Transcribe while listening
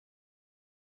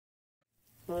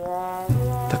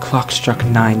The clock struck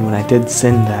 9 when I did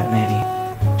send that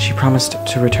nanny. She promised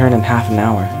to return in half an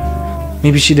hour.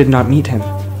 Maybe she did not meet him.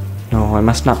 No, I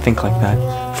must not think like that.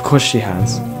 Of course she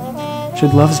has.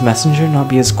 Should love's messenger not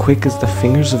be as quick as the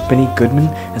fingers of Benny Goodman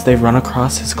as they run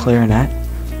across his clarinet?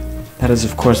 That is,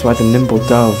 of course, why the nimble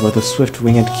dove or the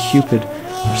swift-winged Cupid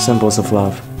are symbols of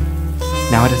love.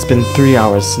 Now it has been 3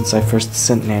 hours since I first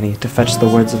sent Nanny to fetch the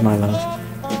words of my love.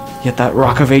 Yet that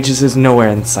Rock of Ages is nowhere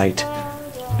in sight.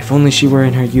 If only she were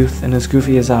in her youth and as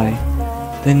goofy as I,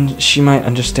 then she might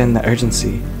understand the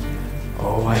urgency.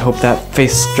 Oh, I hope that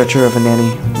face-stretcher of a nanny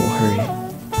will hurry.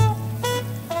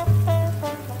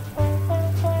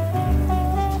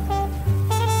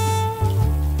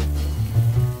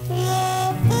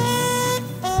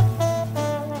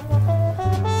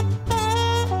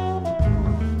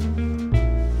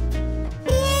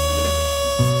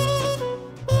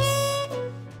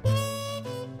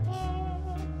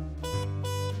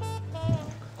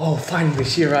 Oh, finally,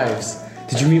 she arrives.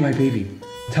 Did you meet my baby?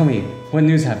 Tell me, what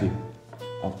news have you?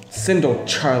 Oh, send old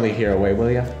Charlie here away,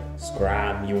 will ya?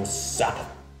 Scram, you sup.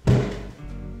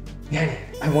 Nanny,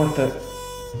 I want the...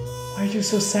 Why are you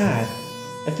so sad?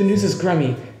 If the news is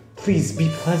grummy, please be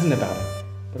pleasant about it.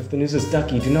 But if the news is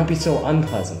ducky, do not be so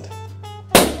unpleasant.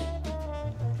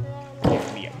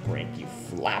 Give me a break, you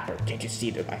flapper. Can't you see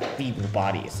that my feeble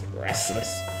body is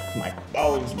restless? My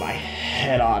bones, my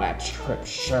head on a trip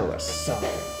sure was something.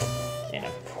 And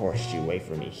of course you wait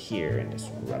for me here in this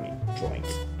rummy joint.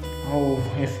 Oh,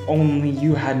 if only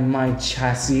you had my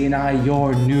chassis and I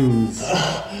your news.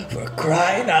 For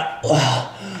crying out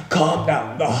loud, calm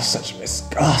down, no such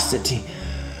viscosity.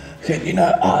 Can you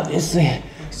not obviously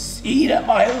see that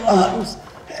my lungs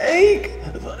ache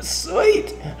for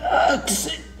sweet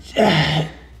oxygen?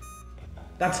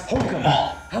 That's hokum.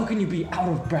 How can you be out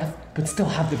of breath but still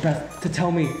have the breath to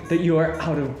tell me that you are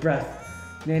out of breath?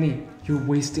 Nanny, you're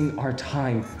wasting our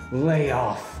time. Lay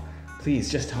off.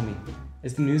 Please, just tell me.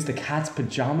 Is the news the cat's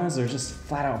pajamas or just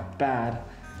flat out bad?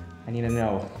 I need to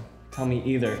know. Tell me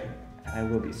either, and I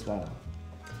will be swell.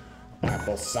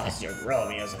 Apple saucer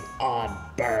Romeo's an odd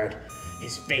bird.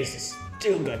 His face is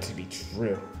too good to be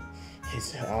true.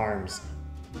 His arms,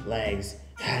 legs,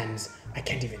 hands, I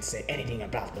can't even say anything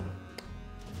about them.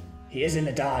 He isn't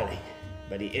a darling,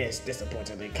 but he is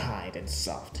disappointingly kind and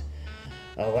soft.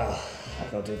 Oh well, I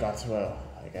go to God's will,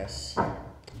 I guess.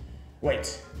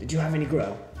 Wait, did you have any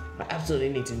grub? I absolutely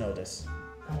need to know this.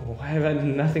 Oh, I have had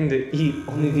nothing to eat.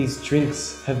 Only these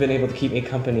drinks have been able to keep me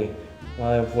company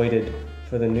while I've waited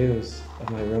for the news of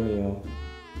my Romeo.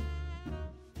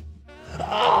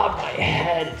 Ah, my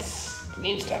head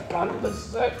seems to have gone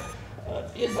berserk.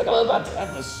 Feels like I'm about to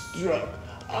have a stroke.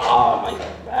 Oh, my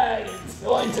bag is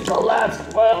going to collapse.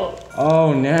 Well.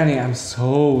 Oh, Nanny, I'm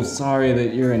so sorry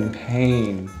that you're in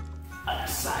pain.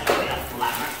 Aside with a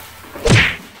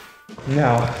flapper.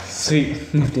 Now,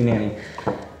 sweet, nifty Nanny,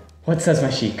 what says my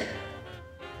sheik?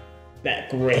 That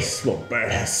graceful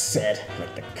bird has said,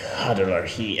 like the cuddler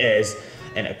he is,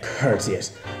 and a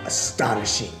courteous,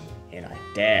 astonishing, and I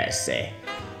dare say,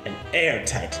 an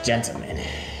airtight gentleman.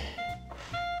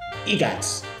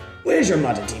 Egots, where's your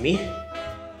mother, Timmy?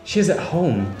 She is at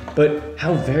home, but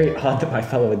how very odd that my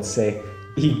fellow would say,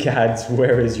 Egads,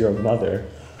 where is your mother?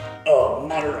 Oh,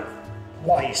 mother,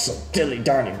 why are you so dilly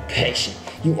darn impatient?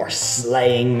 You are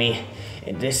slaying me,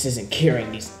 and this isn't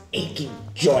curing these aching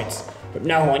joints. From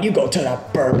now on, you go tell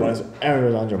that bird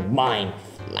whatever's on your mind,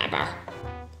 flapper.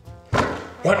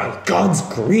 What on God's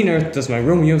green earth does my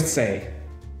Romeo say?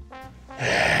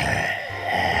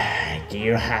 Do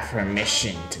you have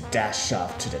permission to dash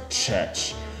off to the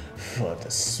church for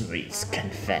the sweet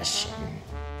confession?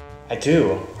 I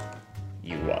do.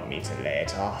 You want me to lay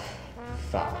it off?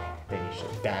 Fine, then you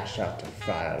should dash off to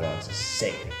Friar Lawrence's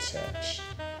sacred church.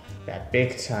 That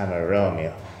big-timer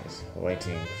Romeo is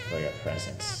waiting for your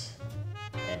presence,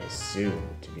 and is soon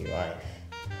to be wife.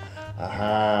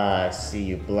 Aha, I see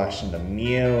you blush on the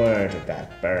mere word of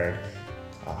that bird.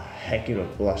 Oh, heck, you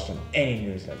would blush on any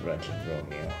news that wretched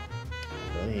Romeo,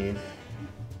 I believe.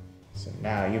 So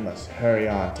now you must hurry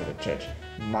on to the church.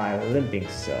 My limping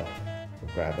self will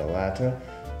grab a ladder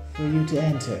for you to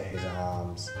enter his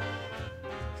arms.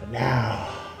 For now,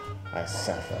 I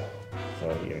suffer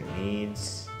for your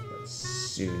needs, but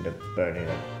soon the burden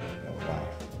of being a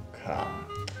wife will come.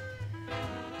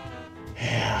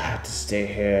 I'll have to stay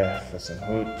here for some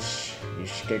hooch. You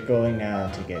should get going now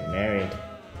to get married.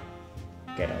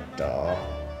 Get a doll.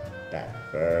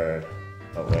 That bird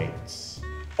awaits.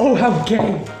 Oh, how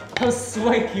gay! How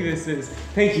swanky this is!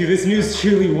 Thank you, this news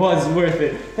truly was worth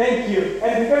it. Thank you,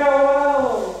 and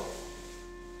farewell!